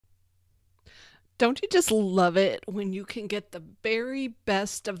Don't you just love it when you can get the very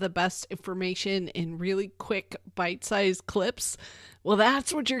best of the best information in really quick bite-sized clips? Well,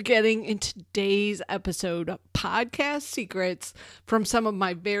 that's what you're getting in today's episode of Podcast Secrets from some of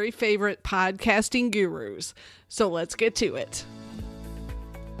my very favorite podcasting gurus. So let's get to it.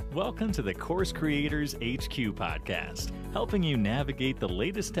 Welcome to the Course Creators HQ podcast, helping you navigate the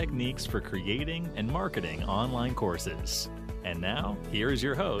latest techniques for creating and marketing online courses. And now, here is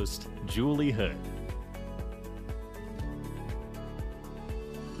your host, Julie Hood.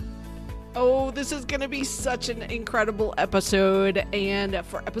 Oh, this is going to be such an incredible episode. And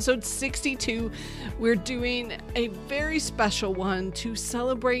for episode 62, we're doing a very special one to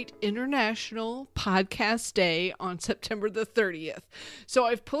celebrate International Podcast Day on September the 30th. So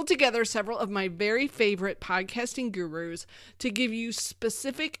I've pulled together several of my very favorite podcasting gurus to give you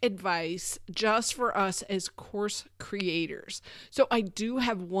specific advice just for us as course creators. So I do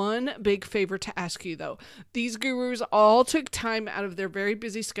have one big favor to ask you, though. These gurus all took time out of their very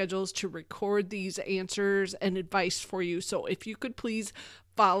busy schedules to record these answers and advice for you. So if you could please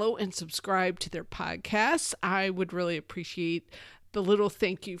follow and subscribe to their podcasts, I would really appreciate the little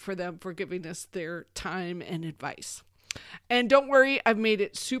thank you for them for giving us their time and advice. And don't worry, I've made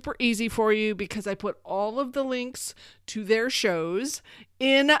it super easy for you because I put all of the links to their shows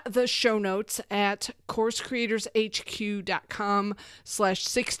in the show notes at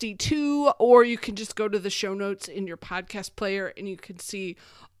coursecreatorshq.com/62, or you can just go to the show notes in your podcast player and you can see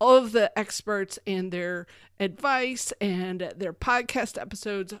all of the experts and their advice and their podcast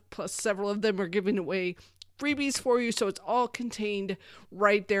episodes, plus several of them are giving away freebies for you. So it's all contained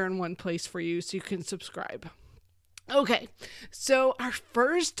right there in one place for you so you can subscribe. Okay, so our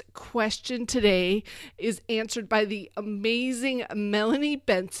first question today is answered by the amazing Melanie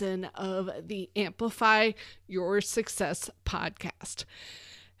Benson of the Amplify Your Success podcast.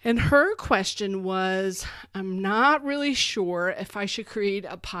 And her question was, I'm not really sure if I should create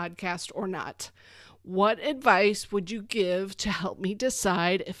a podcast or not. What advice would you give to help me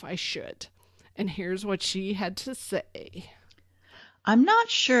decide if I should? And here's what she had to say. I'm not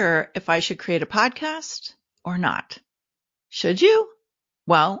sure if I should create a podcast or not. Should you?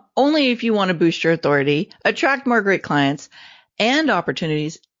 Well, only if you want to boost your authority, attract more great clients and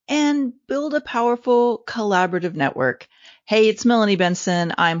opportunities, and build a powerful collaborative network. Hey, it's Melanie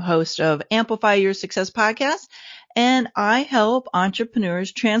Benson. I'm host of Amplify Your Success podcast, and I help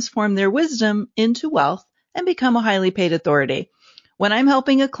entrepreneurs transform their wisdom into wealth and become a highly paid authority. When I'm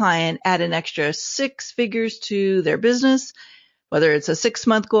helping a client add an extra 6 figures to their business, whether it's a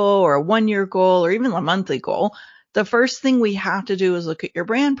 6-month goal or a 1-year goal or even a monthly goal, the first thing we have to do is look at your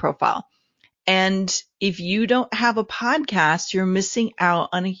brand profile. And if you don't have a podcast, you're missing out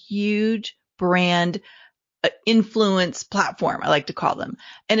on a huge brand influence platform, I like to call them.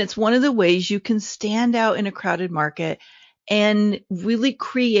 And it's one of the ways you can stand out in a crowded market and really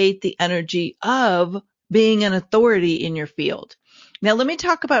create the energy of being an authority in your field. Now, let me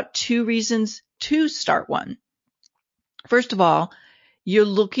talk about 2 reasons to start one. First of all, you're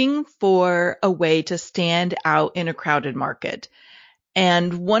looking for a way to stand out in a crowded market.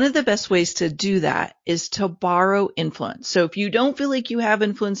 And one of the best ways to do that is to borrow influence. So if you don't feel like you have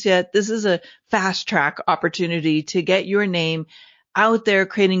influence yet, this is a fast track opportunity to get your name out there,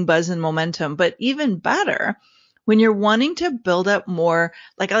 creating buzz and momentum. But even better, when you're wanting to build up more,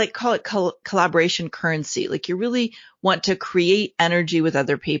 like I like call it collaboration currency, like you really want to create energy with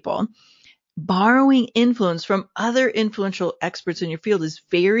other people. Borrowing influence from other influential experts in your field is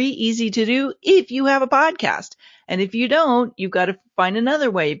very easy to do if you have a podcast. And if you don't, you've got to find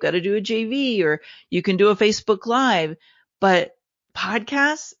another way. You've got to do a JV, or you can do a Facebook Live. But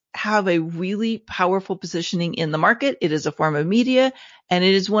podcasts have a really powerful positioning in the market. It is a form of media, and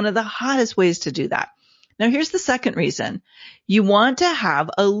it is one of the hottest ways to do that. Now, here's the second reason. You want to have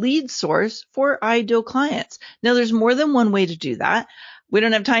a lead source for ideal clients. Now, there's more than one way to do that. We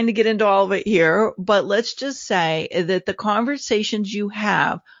don't have time to get into all of it here, but let's just say that the conversations you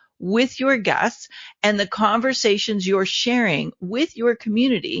have with your guests and the conversations you're sharing with your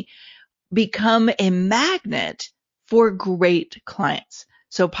community become a magnet for great clients.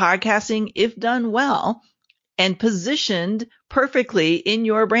 So podcasting, if done well and positioned perfectly in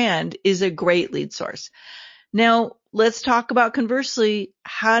your brand, is a great lead source. Now, let's talk about conversely,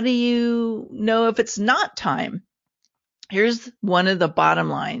 how do you know if it's not time? Here's one of the bottom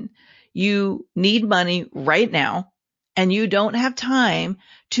line. You need money right now, and you don't have time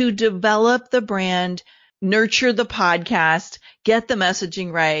to develop the brand, nurture the podcast, get the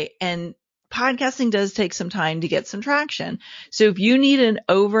messaging right, and podcasting does take some time to get some traction. So if you need an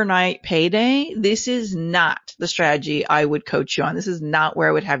overnight payday, this is not the strategy I would coach you on. This is not where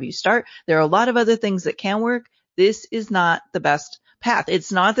I would have you start. There are a lot of other things that can work. This is not the best path.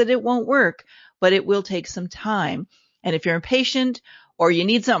 It's not that it won't work, but it will take some time. And if you're impatient or you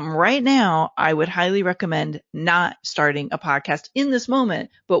need something right now, I would highly recommend not starting a podcast in this moment,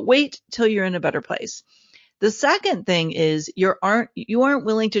 but wait till you're in a better place. The second thing is you aren't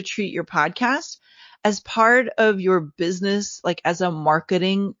willing to treat your podcast as part of your business, like as a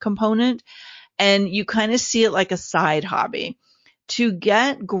marketing component, and you kind of see it like a side hobby. To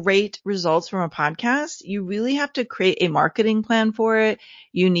get great results from a podcast, you really have to create a marketing plan for it.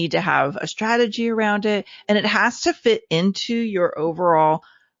 You need to have a strategy around it, and it has to fit into your overall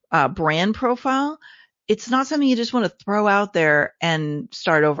brand profile. It's not something you just want to throw out there and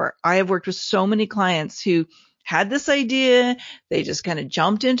start over. I have worked with so many clients who had this idea. They just kind of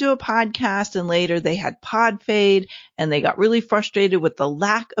jumped into a podcast, and later they had podfade, and they got really frustrated with the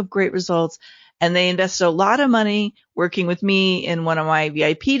lack of great results. And they invested a lot of money working with me in one of my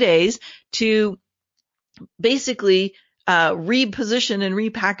VIP days to basically reposition and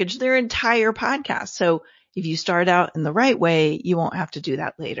repackage their entire podcast. So if you start out in the right way, you won't have to do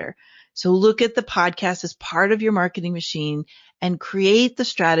that later. So look at the podcast as part of your marketing machine and create the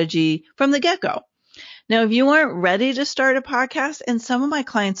strategy from the get-go. Now, if you aren't ready to start a podcast, and some of my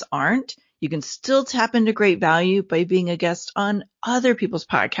clients aren't, you can still tap into great value by being a guest on other people's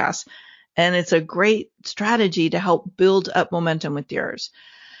podcasts. And it's a great strategy to help build up momentum with yours.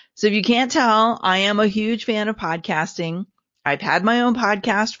 So if you can't tell, I am a huge fan of podcasting. I've had my own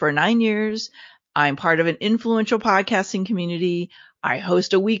podcast for 9 years. I'm part of an influential podcasting community. I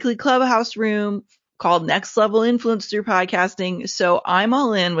host a weekly Clubhouse room called Next Level Influence Through Podcasting. So I'm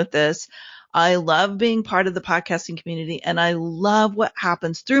all in with this. I love being part of the podcasting community, and I love what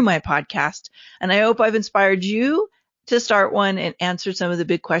happens through my podcast. And I hope I've inspired you to start one and answer some of the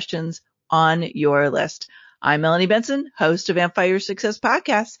big questions on your list. I'm Melanie Benson, host of Amplify Your Success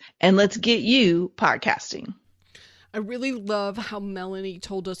Podcast, and let's get you podcasting. I really love how Melanie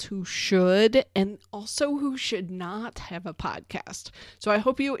told us who should and also who should not have a podcast. So I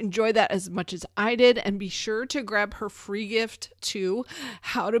hope you enjoy that as much as I did, and be sure to grab her free gift to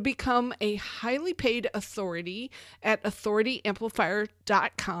How to Become a Highly Paid Authority at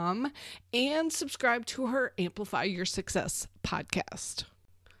authorityamplifier.com, and subscribe to her Amplify Your Success podcast.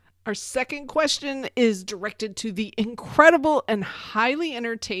 Our second question is directed to the incredible and highly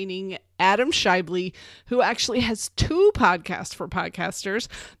entertaining Adam Schaeuble, who actually has 2 podcasts for podcasters,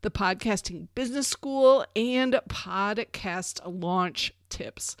 the Podcasting Business School and Podcast Launch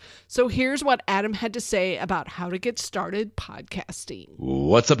Tips. So here's what Adam had to say about how to get started podcasting.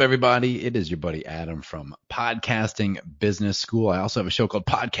 What's up, everybody? It is your buddy Adam from Podcasting Business School. I also have a show called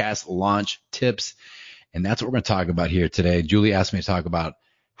Podcast Launch Tips, and that's what we're going to talk about here today. Julie asked me to talk about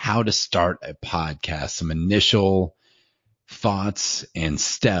how to start a podcast, some initial thoughts and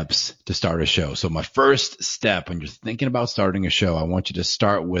steps to start a show. So my first step when you're thinking about starting a show, I want you to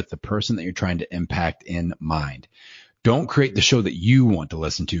start with the person that you're trying to impact in mind. Don't create the show that you want to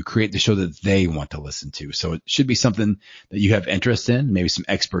listen to. Create the show that they want to listen to. So it should be something that you have interest in, maybe some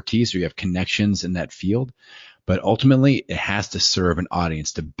expertise, or you have connections in that field. But ultimately, it has to serve an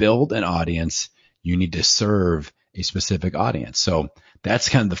audience. To build an audience, you need to serve a specific audience. So that's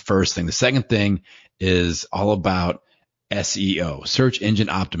kind of the first thing. The second thing is all about SEO, search engine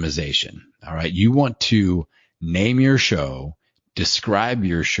optimization. All right. You want to name your show, describe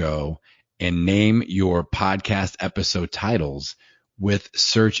your show, and name your podcast episode titles with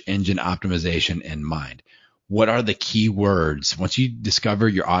search engine optimization in mind. What are the key words? Once you discover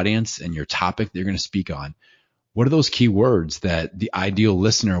your audience and your topic that you're going to speak on, what are those key words that the ideal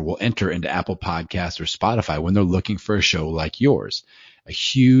listener will enter into Apple Podcasts or Spotify when they're looking for a show like yours? A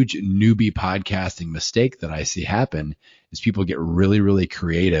huge newbie podcasting mistake that I see happen is people get really, really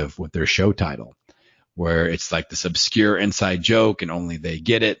creative with their show title, where it's like this obscure inside joke and only they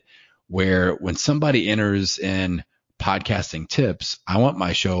get it. Where when somebody enters in podcasting tips, I want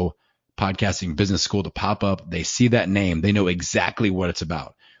my show Podcasting Business School to pop up. They see that name. They know exactly what it's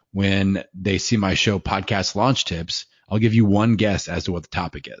about. When they see my show Podcast Launch Tips, I'll give you one guess as to what the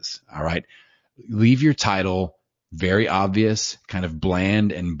topic is. All right. Leave your title very obvious, kind of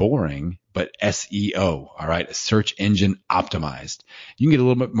bland and boring, but SEO. All right. Search engine optimized. You can get a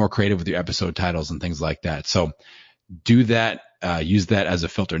little bit more creative with your episode titles and things like that. So do that. Use that as a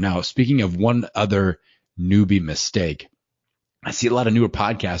filter. Now, speaking of one other newbie mistake, I see a lot of newer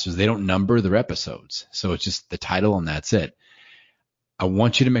podcasters. They don't number their episodes. So it's just the title and that's it. I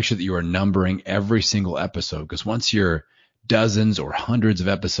want you to make sure that you are numbering every single episode, because once you're dozens or hundreds of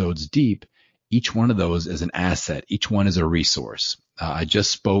episodes deep, each one of those is an asset. Each one is a resource. I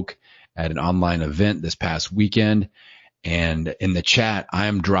just spoke at an online event this past weekend, and in the chat, I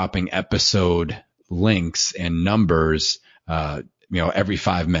am dropping episode links and numbers, every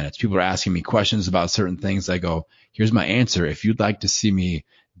 5 minutes. People are asking me questions about certain things. I go, here's my answer. If you'd like to see me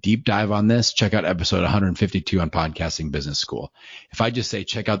deep dive on this, check out episode 152 on Podcasting Business School. If I just say,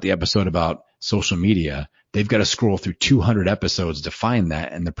 check out the episode about social media, they've got to scroll through 200 episodes to find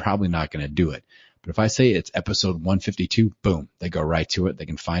that, and they're probably not going to do it. But if I say it's episode 152, boom, they go right to it. They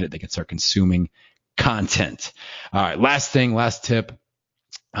can find it. They can start consuming content. All right. Last tip.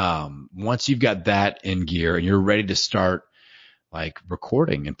 Once you've got that in gear and you're ready to start like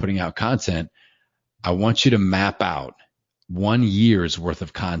recording and putting out content, I want you to map out 1 year's worth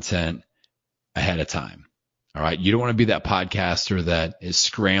of content ahead of time. All right. You don't want to be that podcaster that is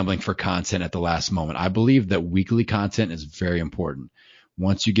scrambling for content at the last moment. I believe that weekly content is very important.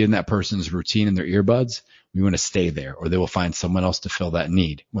 Once you get in that person's routine in their earbuds, we want to stay there, or they will find someone else to fill that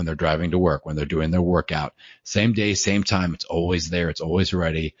need when they're driving to work, when they're doing their workout. Same day, same time. It's always there. It's always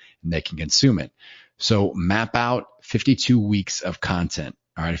ready, and they can consume it. So map out 52 weeks of content.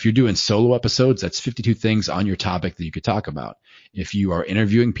 All right. If you're doing solo episodes, that's 52 things on your topic that you could talk about. If you are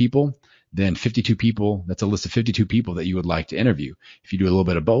interviewing people, then 52 people, that's a list of 52 people that you would like to interview. If you do a little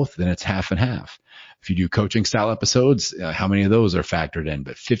bit of both, then it's half and half. If you do coaching style episodes, how many of those are factored in?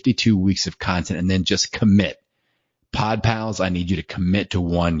 But 52 weeks of content, and then just commit. Pod Pals, I need you to commit to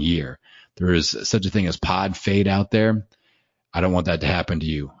 1 year. There is such a thing as pod fade out there. I don't want that to happen to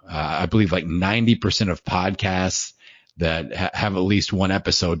you. I believe like 90% of podcasts that have at least one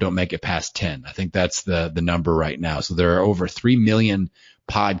episode don't make it past 10. I think that's the number right now. So there are over 3 million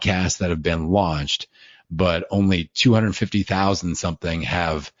podcasts that have been launched, but only 250,000 something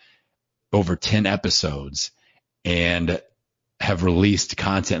have over 10 episodes and have released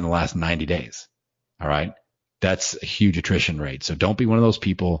content in the last 90 days. All right. That's a huge attrition rate. So don't be one of those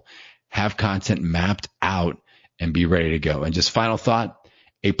people. Have content mapped out and be ready to go. And just final thought,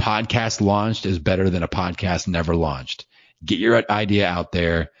 a podcast launched is better than a podcast never launched. Get your idea out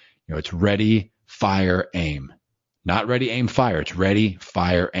there. It's ready, fire, aim. Not ready, aim, fire. It's ready,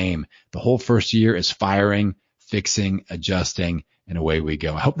 fire, aim. The whole first year is firing, fixing, adjusting, and away we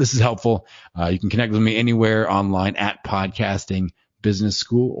go. I hope this is helpful. You can connect with me anywhere online at Podcasting Business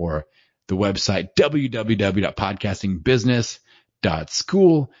School or the website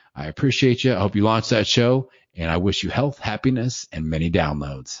www.podcastingbusiness.school. I appreciate you. I hope you launch that show, and I wish you health, happiness, and many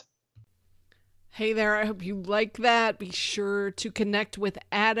downloads. Hey there, I hope you like that. Be sure to connect with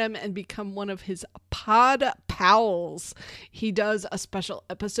Adam and become one of his pod pals. He does a special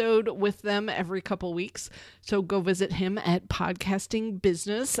episode with them every couple weeks, so go visit him at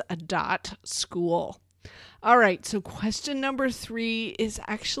podcastingbusiness.school. All right, so question number 3 is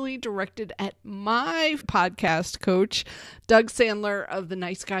actually directed at my podcast coach, Doug Sandler of the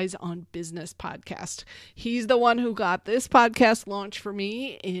Nice Guys on Business podcast. He's the one who got this podcast launched for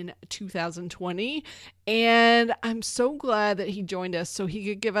me in 2020, and I'm so glad that he joined us so he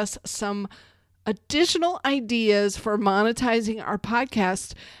could give us some additional ideas for monetizing our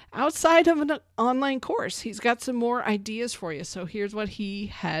podcast outside of an online course. He's got some more ideas for you, so here's what he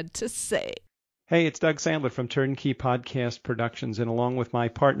had to say. Hey, it's Doug Sandler from Turnkey Podcast Productions, and along with my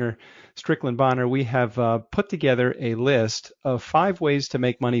partner, Strickland Bonner, we have put together a list of 5 ways to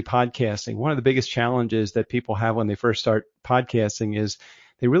make money podcasting. One of the biggest challenges that people have when they first start podcasting is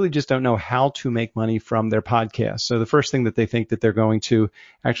they really just don't know how to make money from their podcast. So the first thing that they think that they're going to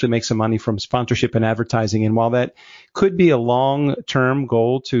actually make some money from sponsorship and advertising. And while that could be a long-term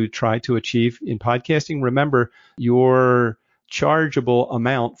goal to try to achieve in podcasting, remember your chargeable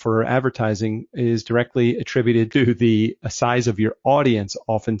amount for advertising is directly attributed to the size of your audience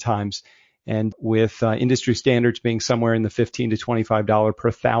oftentimes. And with industry standards being somewhere in the $15 to $25 per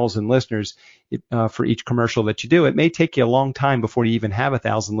 1,000 listeners for each commercial that you do, it may take you a long time before you even have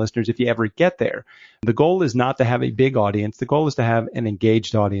 1,000 listeners if you ever get there. The goal is not to have a big audience. The goal is to have an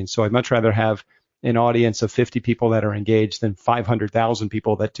engaged audience. So I'd much rather have an audience of 50 people that are engaged than 500,000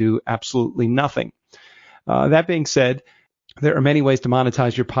 people that do absolutely nothing. That being said, there are many ways to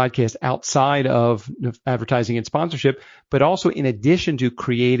monetize your podcast outside of advertising and sponsorship, but also in addition to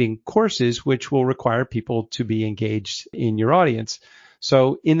creating courses, which will require people to be engaged in your audience.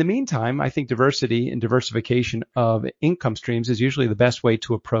 So in the meantime, I think diversity and diversification of income streams is usually the best way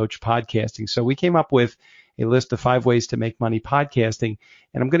to approach podcasting. So we came up with a list of 5 ways to make money podcasting.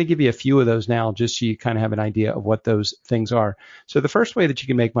 And I'm going to give you a few of those now just so you kind of have an idea of what those things are. So the first way that you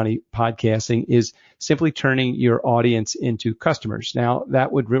can make money podcasting is simply turning your audience into customers. Now,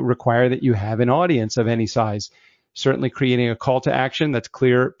 that would require that you have an audience of any size. Certainly creating a call to action that's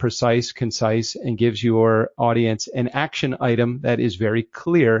clear, precise, concise, and gives your audience an action item that is very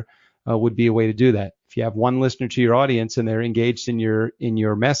clear would be a way to do that. If you have one listener to your audience and they're engaged in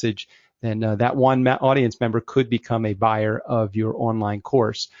your message, then that one audience member could become a buyer of your online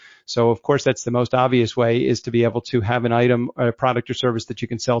course. So, of course, that's the most obvious way, is to be able to have an item, a product or service that you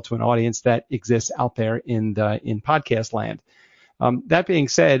can sell to an audience that exists out there in podcast land. That being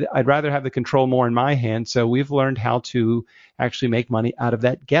said, I'd rather have the control more in my hand. So we've learned how to actually make money out of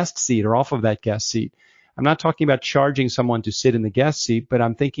that guest seat or off of that guest seat. I'm not talking about charging someone to sit in the guest seat, but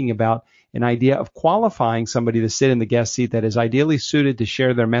I'm thinking about an idea of qualifying somebody to sit in the guest seat that is ideally suited to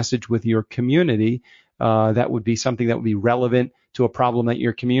share their message with your community. That would be something that would be relevant to a problem that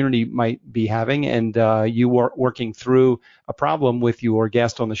your community might be having, and you working through a problem with your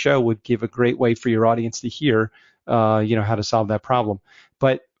guest on the show would give a great way for your audience to hear how to solve that problem.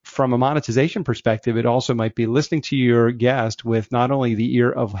 But from a monetization perspective, it also might be listening to your guest with not only the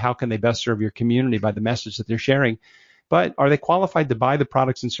ear of how can they best serve your community by the message that they're sharing, but are they qualified to buy the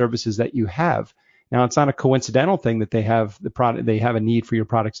products and services that you have? Now, it's not a coincidental thing that they have they have a need for your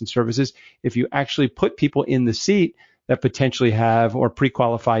products and services. If you actually put people in the seat that potentially have or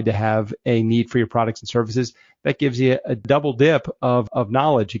pre-qualified to have a need for your products and services, that gives you a double dip of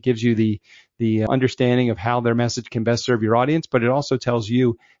knowledge. It gives you the understanding of how their message can best serve your audience, but it also tells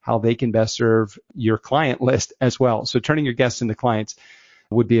you how they can best serve your client list as well. So turning your guests into clients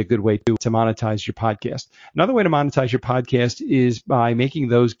would be a good way to monetize your podcast. Another way to monetize your podcast is by making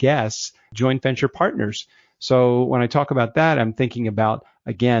those guests joint venture partners. So when I talk about that, I'm thinking about,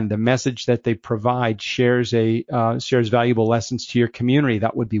 again, the message that they provide shares valuable lessons to your community.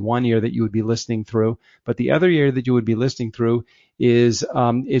 That would be one ear that you would be listening through. But the other ear that you would be listening through is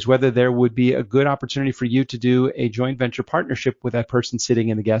whether there would be a good opportunity for you to do a joint venture partnership with that person sitting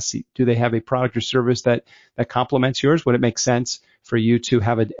in the guest seat. Do they have a product or service that complements yours? Would it make sense for you to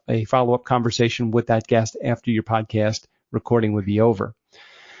have a follow-up conversation with that guest after your podcast recording would be over?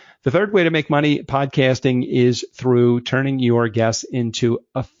 The third way to make money podcasting is through turning your guests into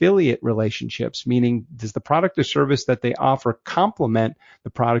affiliate relationships, meaning does the product or service that they offer complement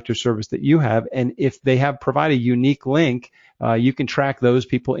the product or service that you have? And if they provide a unique link, you can track those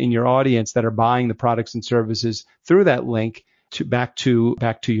people in your audience that are buying the products and services through that link back to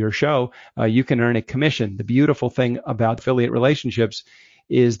your show. You can earn a commission. The beautiful thing about affiliate relationships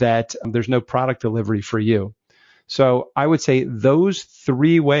is that there's no product delivery for you. So I would say those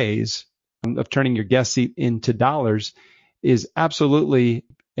three ways of turning your guest seat into dollars is absolutely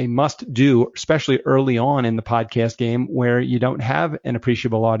a must do, especially early on in the podcast game where you don't have an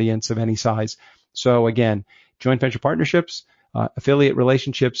appreciable audience of any size. So again, joint venture partnerships, affiliate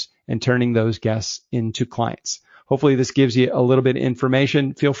relationships, and turning those guests into clients. Hopefully this gives you a little bit of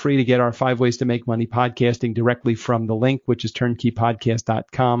information. Feel free to get our 5 ways to make money podcasting directly from the link, which is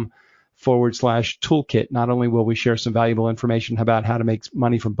turnkeypodcast.com/toolkit. Not only will we share some valuable information about how to make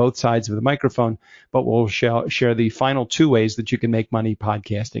money from both sides of the microphone, but we'll share the final 2 ways that you can make money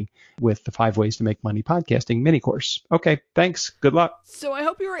podcasting with the 5 ways to make money podcasting mini course. Okay, thanks. Good luck. So I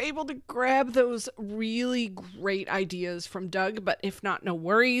hope you were able to grab those really great ideas from Doug, but if not, no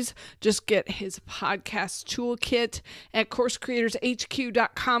worries. Just get his podcast toolkit at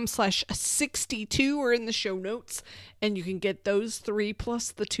coursecreatorshq.com/62 or in the show notes. And you can get those 3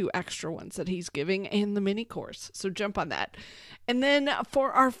 plus the 2 extra ones that he's giving and the mini course. So jump on that. And then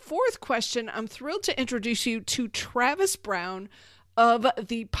for our 4th question, I'm thrilled to introduce you to Travis Brown of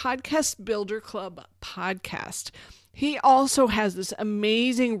the Podcast Builder Club podcast. He also has this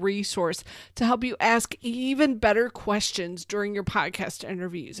amazing resource to help you ask even better questions during your podcast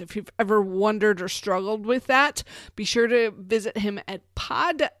interviews. If you've ever wondered or struggled with that, be sure to visit him at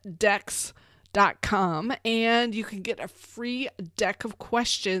poddex.com, and you can get a free deck of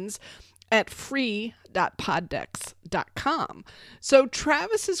questions at free.poddex.com. So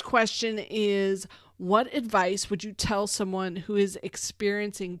Travis's question is, what advice would you tell someone who is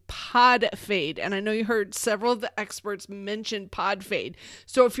experiencing pod fade? And I know you heard several of the experts mention pod fade.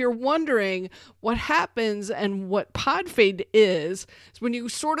 So if you're wondering what happens and what pod fade is when you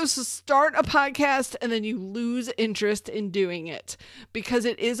sort of start a podcast and then you lose interest in doing it, because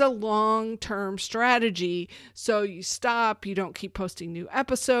it is a long-term strategy. So you stop, you don't keep posting new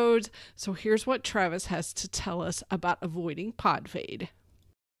episodes. So here's what Travis has to tell us about avoiding pod fade.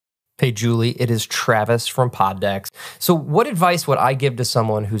 Hey, Julie, it is Travis from Poddex. So what advice would I give to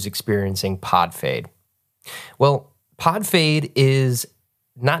someone who's experiencing pod fade? Well, pod fade is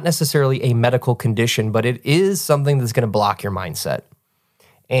not necessarily a medical condition, but it is something that's going to block your mindset.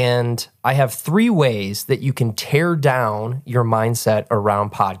 And I have 3 ways that you can tear down your mindset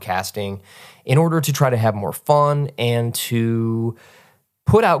around podcasting in order to try to have more fun and to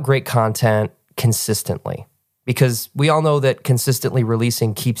put out great content consistently. Because we all know that consistently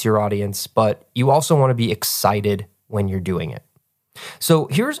releasing keeps your audience, but you also want to be excited when you're doing it. So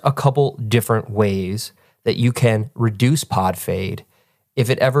here's a couple different ways that you can reduce pod fade. If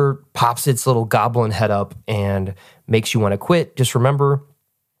it ever pops its little goblin head up and makes you want to quit, just remember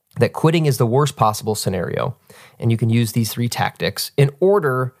that quitting is the worst possible scenario, and you can use these 3 tactics in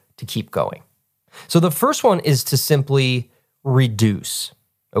order to keep going. So the first one is to simply reduce,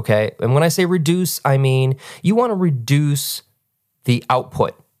 okay? And when I say reduce, I mean you want to reduce the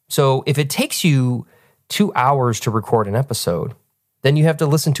output. So if it takes you 2 hours to record an episode, then you have to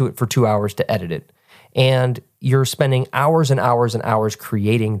listen to it for 2 hours to edit it. And you're spending hours and hours and hours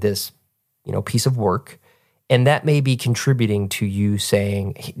creating this, piece of work. And that may be contributing to you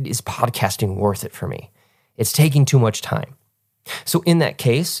saying, is podcasting worth it for me? It's taking too much time. So in that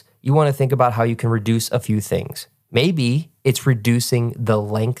case, you want to think about how you can reduce a few things. Maybe it's reducing the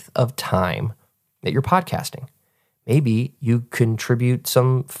length of time that you're podcasting. Maybe you contribute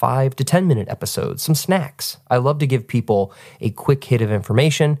some 5 to 10 minute episodes, some snacks. I love to give people a quick hit of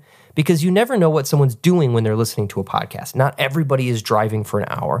information because you never know what someone's doing when they're listening to a podcast. Not everybody is driving for an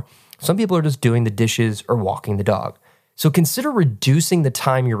hour. Some people are just doing the dishes or walking the dog. So consider reducing the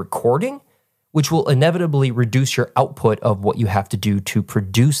time you're recording, which will inevitably reduce your output of what you have to do to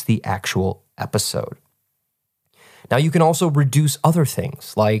produce the actual episode. Now, you can also reduce other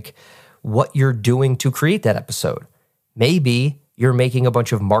things like what you're doing to create that episode. Maybe you're making a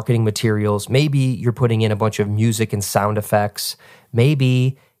bunch of marketing materials. Maybe you're putting in a bunch of music and sound effects.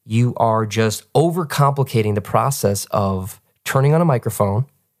 Maybe you are just overcomplicating the process of turning on a microphone,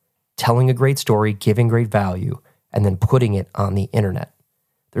 telling a great story, giving great value, and then putting it on the internet.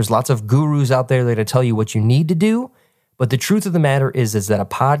 There's lots of gurus out there that are going to tell you what you need to do, but the truth of the matter is that a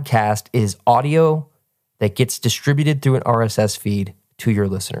podcast is audio that gets distributed through an RSS feed to your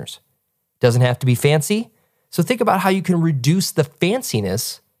listeners. Doesn't have to be fancy, so think about how you can reduce the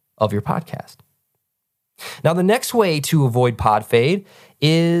fanciness of your podcast. Now, the next way to avoid pod fade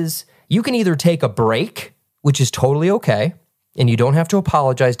is you can either take a break, which is totally okay, and you don't have to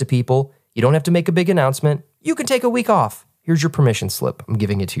apologize to people. You don't have to make a big announcement. You can take a week off. Here's your permission slip. I'm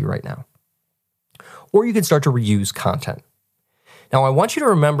giving it to you right now. Or you can start to reuse content. Now, I want you to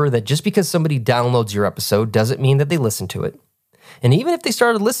remember that just because somebody downloads your episode doesn't mean that they listen to it. And even if they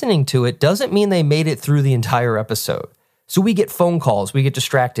started listening to it, doesn't mean they made it through the entire episode. So we get phone calls, we get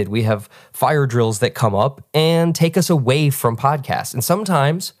distracted, we have fire drills that come up and take us away from podcasts. And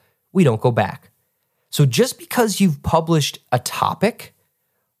sometimes we don't go back. So just because you've published a topic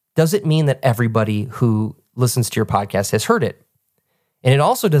doesn't mean that everybody who listens to your podcast has heard it. And it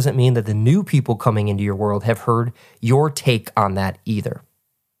also doesn't mean that the new people coming into your world have heard your take on that either.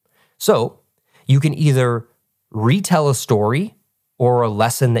 So you can either retell a story or a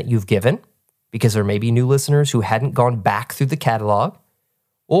lesson that you've given, because there may be new listeners who hadn't gone back through the catalog,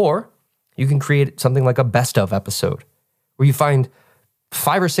 or you can create something like a best of episode where you find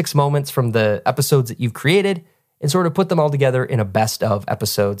 5 or 6 moments from the episodes that you've created and sort of put them all together in a best of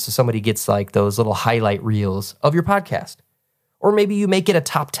episode so somebody gets like those little highlight reels of your podcast. Or maybe you make it a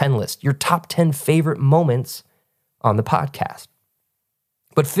top 10 list, your top 10 favorite moments on the podcast.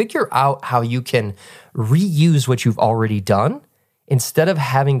 But figure out how you can reuse what you've already done instead of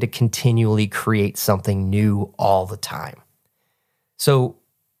having to continually create something new all the time. So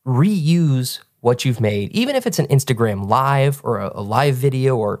reuse what you've made, even if it's an Instagram live or a live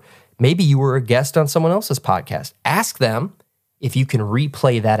video, or maybe you were a guest on someone else's podcast. Ask them if you can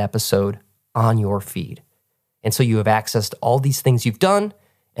replay that episode on your feed. And so you have access to all these things you've done,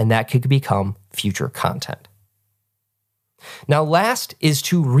 and that could become future content. Now, last is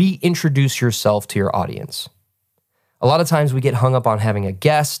to reintroduce yourself to your audience. A lot of times we get hung up on having a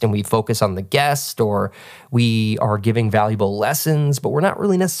guest and we focus on the guest, or we are giving valuable lessons, but we're not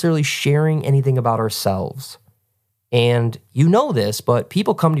really necessarily sharing anything about ourselves. And you know this, but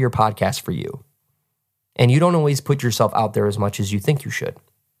people come to your podcast for you. And you don't always put yourself out there as much as you think you should.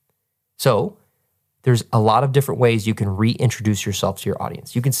 So there's a lot of different ways you can reintroduce yourself to your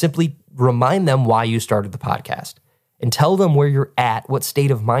audience. You can simply remind them why you started the podcast and tell them where you're at, what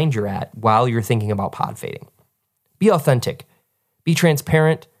state of mind you're at while you're thinking about pod fading. Be authentic, be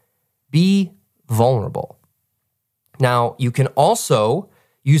transparent, be vulnerable. Now, you can also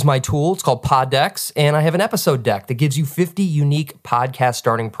use my tool. It's called Pod Decks, and I have an episode deck that gives you 50 unique podcast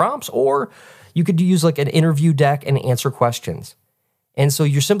starting prompts, or you could use like an interview deck and answer questions. And so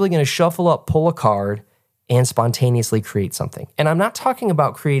you're simply going to shuffle up, pull a card, and spontaneously create something. And I'm not talking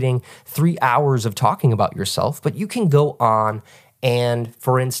about creating 3 hours of talking about yourself, but you can go on and,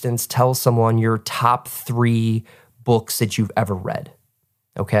 for instance, tell someone your top 3 books that you've ever read,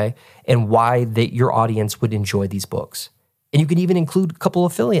 okay? And why your audience would enjoy these books. And you can even include a couple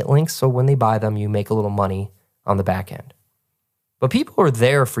affiliate links so when they buy them, you make a little money on the back end. But people are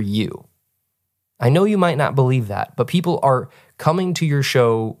there for you. I know you might not believe that, but people are coming to your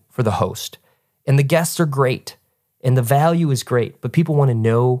show for the host. And the guests are great, and the value is great, but people want to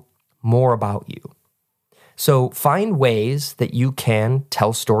know more about you. So find ways that you can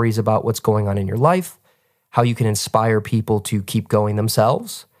tell stories about what's going on in your life, how you can inspire people to keep going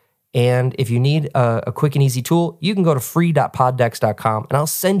themselves. And if you need a quick and easy tool, you can go to free.poddex.com, and I'll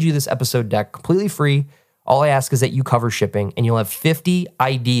send you this episode deck completely free. All I ask is that you cover shipping, and you'll have 50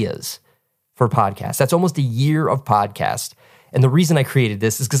 ideas for podcasts. That's almost a year of podcast. And the reason I created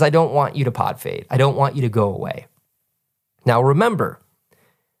this is because I don't want you to podfade. I don't want you to go away. Now, remember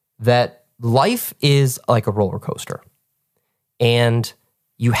that life is like a roller coaster, and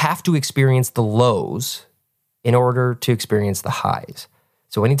you have to experience the lows in order to experience the highs.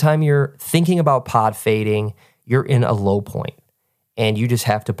 So anytime you're thinking about pod fading, you're in a low point, and you just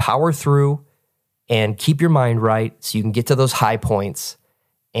have to power through and keep your mind right so you can get to those high points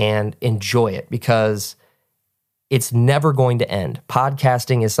and enjoy it, because it's never going to end.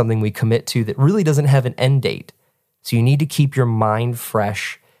 Podcasting is something we commit to that really doesn't have an end date. So you need to keep your mind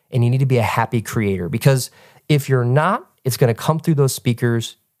fresh, and you need to be a happy creator, because if you're not, it's going to come through those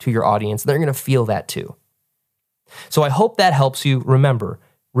speakers to your audience. They're going to feel that too. So I hope that helps you. Remember,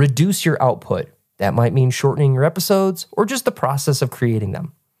 reduce your output. That might mean shortening your episodes or just the process of creating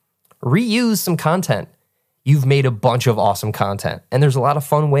them. Reuse some content. You've made a bunch of awesome content, and there's a lot of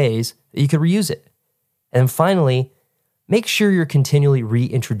fun ways that you could reuse it. And finally, make sure you're continually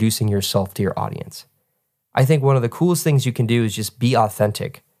reintroducing yourself to your audience. I think one of the coolest things you can do is just be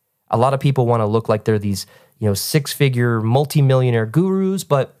authentic. A lot of people want to look like they're these, 6-figure multimillionaire gurus,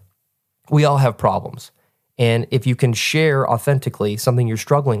 but we all have problems. And if you can share authentically something you're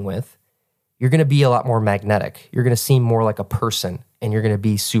struggling with, you're going to be a lot more magnetic. You're going to seem more like a person, and you're going to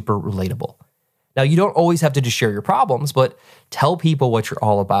be super relatable. Now, you don't always have to just share your problems, but tell people what you're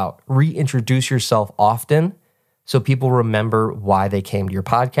all about. Reintroduce yourself often so people remember why they came to your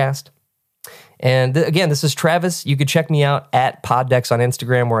podcast. And again, this is Travis. You could check me out at Poddex on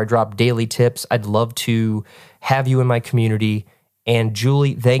Instagram, where I drop daily tips. I'd love to have you in my community. And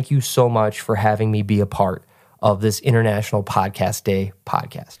Julie, thank you so much for having me be a part of this International Podcast Day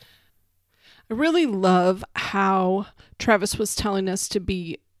podcast. I really love how Travis was telling us to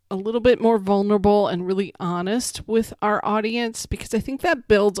be a little bit more vulnerable and really honest with our audience, because I think that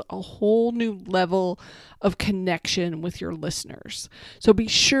builds a whole new level of connection with your listeners. So be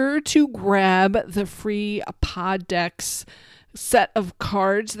sure to grab the free Poddex set of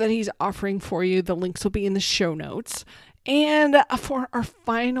cards that he's offering for you. The links will be in the show notes. And for our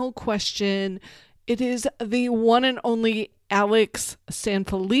final question, it is the one and only Alex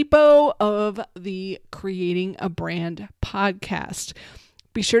Sanfilippo of the Creating a Brand podcast.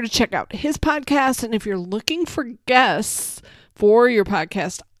 Be sure to check out his podcast. And if you're looking for guests for your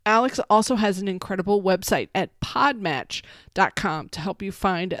podcast, Alex also has an incredible website at podmatch.com to help you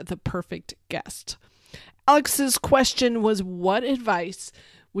find the perfect guest. Alex's question was, what advice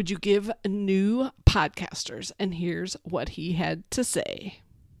would you give new podcasters? And here's what he had to say.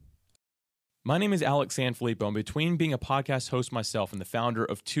 My name is Alex Sanfilippo, and between being a podcast host myself and the founder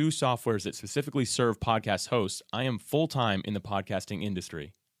of 2 softwares that specifically serve podcast hosts, I am full-time in the podcasting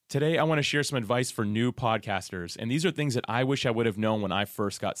industry. Today, I want to share some advice for new podcasters, and these are things that I wish I would have known when I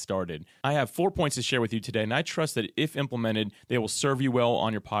first got started. I have 4 points to share with you today, and I trust that if implemented, they will serve you well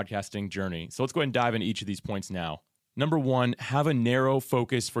on your podcasting journey. So let's go ahead and dive into each of these points now. Number 1, have a narrow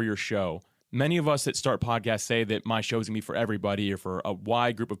focus for your show. Many of us that start podcasts say that my show is going to be for everybody or for a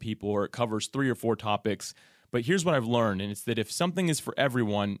wide group of people, or it covers 3 or 4 topics. But here's what I've learned, and it's that if something is for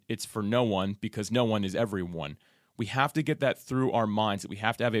everyone, it's for no one, because no one is everyone. We have to get that through our minds, that we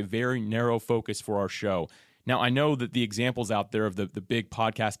have to have a very narrow focus for our show. Now, I know that the examples out there of the big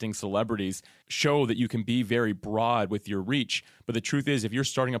podcasting celebrities show that you can be very broad with your reach, but the truth is, if you're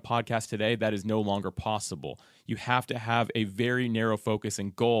starting a podcast today, that is no longer possible. You have to have a very narrow focus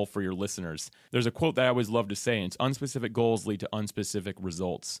and goal for your listeners. There's a quote that I always love to say, and it's unspecific goals lead to unspecific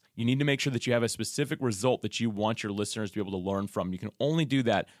results. You need to make sure that you have a specific result that you want your listeners to be able to learn from. You can only do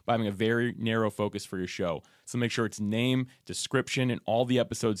that by having a very narrow focus for your show. So make sure its name, description, and all the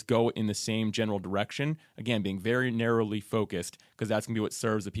episodes go in the same general direction. Again, being very narrowly focused, because that's going to be what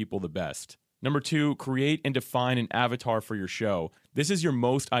serves the people the best. Number 2, create and define an avatar for your show. This is your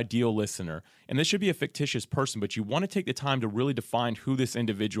most ideal listener, and this should be a fictitious person, but you want to take the time to really define who this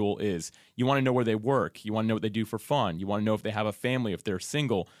individual is. You want to know where they work. You want to know what they do for fun. You want to know if they have a family, if they're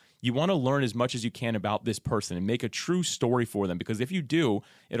single. You want to learn as much as you can about this person and make a true story for them, because if you do,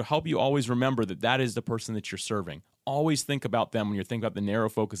 it'll help you always remember that that is the person that you're serving. Always think about them when you're thinking about the narrow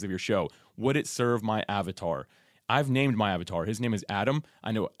focus of your show. Would it serve my avatar? I've named my avatar. His name is Adam.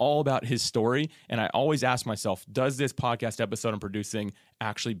 I know all about his story, and I always ask myself, does this podcast episode I'm producing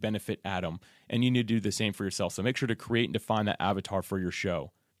actually benefit Adam? And you need to do the same for yourself. So make sure to create and define that avatar for your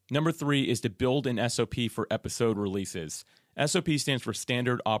show. Number 3 is to build an SOP for episode releases. SOP stands for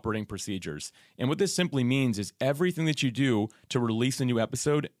Standard Operating Procedures. And what this simply means is everything that you do to release a new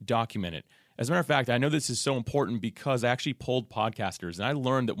episode, document it. As a matter of fact, I know this is so important because I actually polled podcasters, and I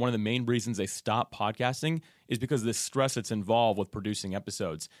learned that one of the main reasons they stop podcasting is because of the stress that's involved with producing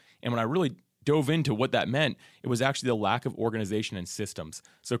episodes. And when I really dove into what that meant, it was actually the lack of organization and systems.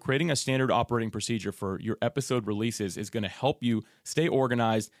 So creating a standard operating procedure for your episode releases is going to help you stay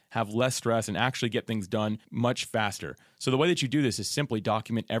organized, have less stress, and actually get things done much faster. So the way that you do this is simply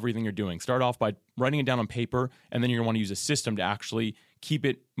document everything you're doing. Start off by writing it down on paper, and then you're going to want to use a system to actually keep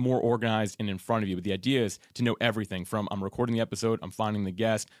it more organized and in front of you. But the idea is to know everything from I'm recording the episode, I'm finding the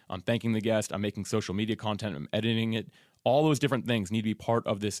guest, I'm thanking the guest, I'm making social media content, I'm editing it. All those different things need to be part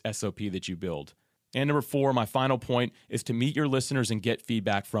of this SOP that you build. And number 4, my final point, is to meet your listeners and get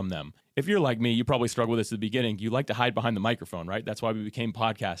feedback from them. If you're like me, you probably struggled with this at the beginning. You like to hide behind the microphone, right? That's why we became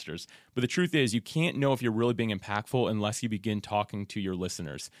podcasters. But the truth is, you can't know if you're really being impactful unless you begin talking to your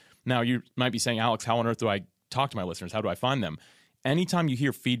listeners. Now, you might be saying, Alex, how on earth do I talk to my listeners? How do I find them? Anytime you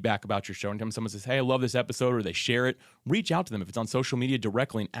hear feedback about your show, anytime someone says, hey, I love this episode, or they share it, reach out to them if it's on social media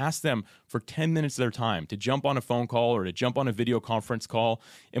directly and ask them for 10 minutes of their time to jump on a phone call or to jump on a video conference call.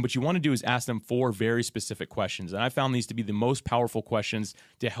 And what you want to do is ask them 4 very specific questions. And I found these to be the most powerful questions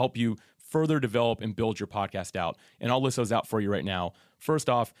to help you further develop and build your podcast out. And I'll list those out for you right now. First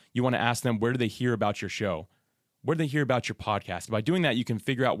off, you want to ask them, where do they hear about your show? Where do they hear about your podcast? By doing that, you can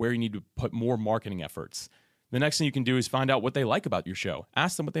figure out where you need to put more marketing efforts. The next thing you can do is find out what they like about your show.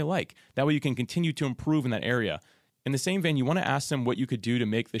 Ask them what they like. That way you can continue to improve in that area. In the same vein, you want to ask them what you could do to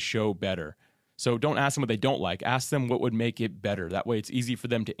make the show better. So don't ask them what they don't like. Ask them what would make it better. That way it's easy for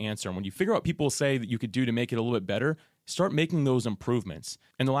them to answer. And when you figure out what people say that you could do to make it a little bit better, start making those improvements.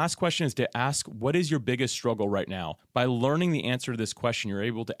 And the last question is to ask, what is your biggest struggle right now? By learning the answer to this question, you're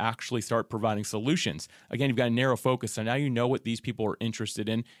able to actually start providing solutions. Again, you've got a narrow focus, so now you know what these people are interested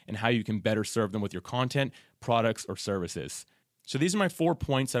in and how you can better serve them with your content, products, or services. So these are my 4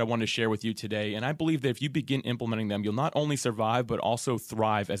 points that I wanted to share with you today, and I believe that if you begin implementing them, you'll not only survive, but also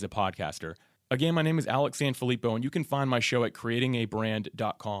thrive as a podcaster. Again, my name is Alex Sanfilippo, and you can find my show at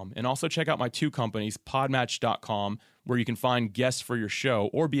creatingabrand.com. And also check out my 2 companies, podmatch.com, where you can find guests for your show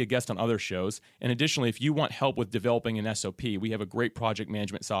or be a guest on other shows. And additionally, if you want help with developing an SOP, we have a great project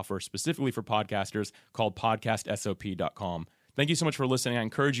management software specifically for podcasters called podcastsop.com. Thank you so much for listening. I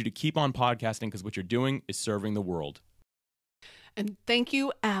encourage you to keep on podcasting because what you're doing is serving the world. And thank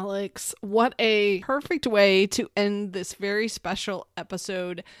you, Alex. What a perfect way to end this very special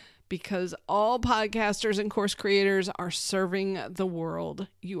episode, because all podcasters and course creators are serving the world.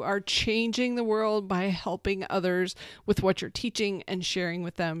 You are changing the world by helping others with what you're teaching and sharing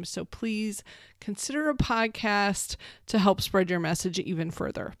with them. So please consider a podcast to help spread your message even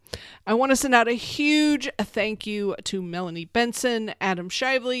further. I want to send out a huge thank you to Melanie Benson, Adam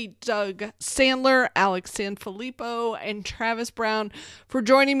Schaeuble, Doug Sandler, Alex Sanfilippo, and Travis Brown for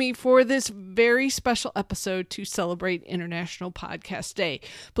joining me for this very special episode to celebrate International Podcast Day.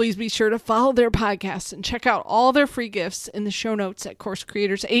 Please be sure to follow their podcasts and check out all their free gifts in the show notes at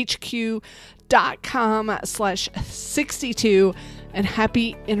coursecreatorshq.com/62. And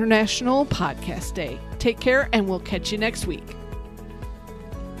happy International Podcast Day. Take care, and we'll catch you next week.